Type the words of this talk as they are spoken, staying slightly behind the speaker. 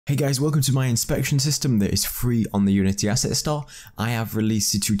Hey guys, welcome to my inspection system that is free on the Unity Asset Store. I have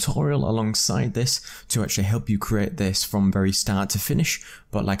released a tutorial alongside this to actually help you create this from very start to finish.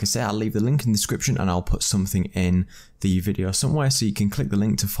 But like I say, I'll leave the link in the description and I'll put something in the video somewhere so you can click the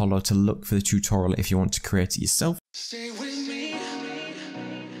link to follow to look for the tutorial if you want to create it yourself. Stay with me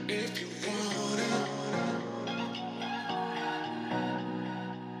if you wanna.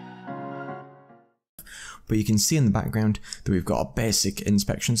 But you can see in the background that we've got a basic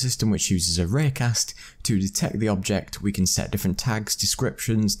inspection system which uses a raycast to detect the object. We can set different tags,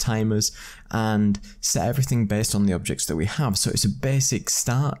 descriptions, timers, and set everything based on the objects that we have. So it's a basic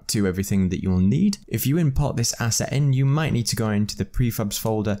start to everything that you'll need. If you import this asset in, you might need to go into the prefabs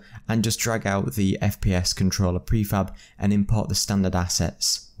folder and just drag out the FPS controller prefab and import the standard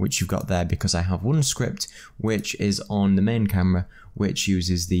assets which you've got there, because I have one script which is on the main camera which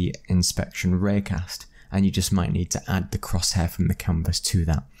uses the inspection raycast. And you just might need to add the crosshair from the canvas to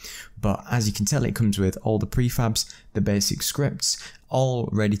that. But as you can tell, it comes with all the prefabs, the basic scripts, all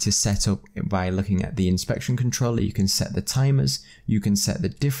ready to set up by looking at the inspection controller. You can set the timers, you can set the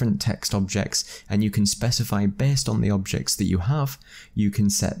different text objects, and you can specify based on the objects that you have. You can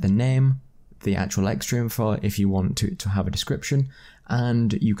set the name, the actual extra info if you want to have a description,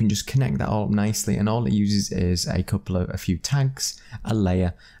 and you can just connect that all up nicely, and all it uses is a few tags, a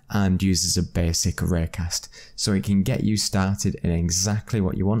layer, and uses a basic raycast. So it can get you started in exactly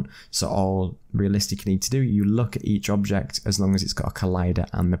what you want. So all realistically need to do, you look at each object as long as it's got a collider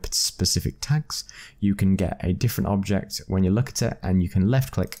and the specific tags. You can get a different object when you look at it, and you can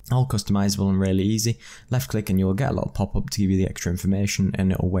left click, all customizable and really easy. Left click and you'll get a little pop up to give you the extra information,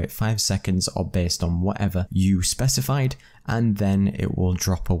 and it'll wait 5 seconds or based on whatever you specified, and then it will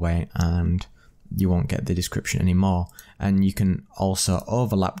drop away and you won't get the description anymore. And you can also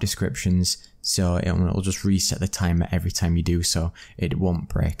overlap descriptions, so it will just reset the timer every time you do so. It won't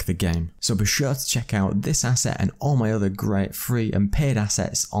break the game. So be sure to check out this asset and all my other great free and paid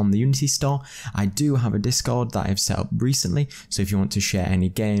assets on the Unity store. I do have a Discord that I've set up recently, so if you want to share any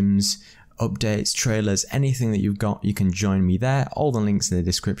games, updates, trailers, anything that you've got, you can join me there. All the links in the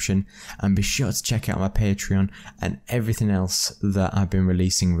description, and be sure to check out my Patreon and everything else that I've been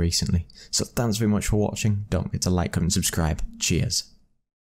releasing recently. So thanks very much for watching. Don't forget to like, comment, and subscribe. Cheers.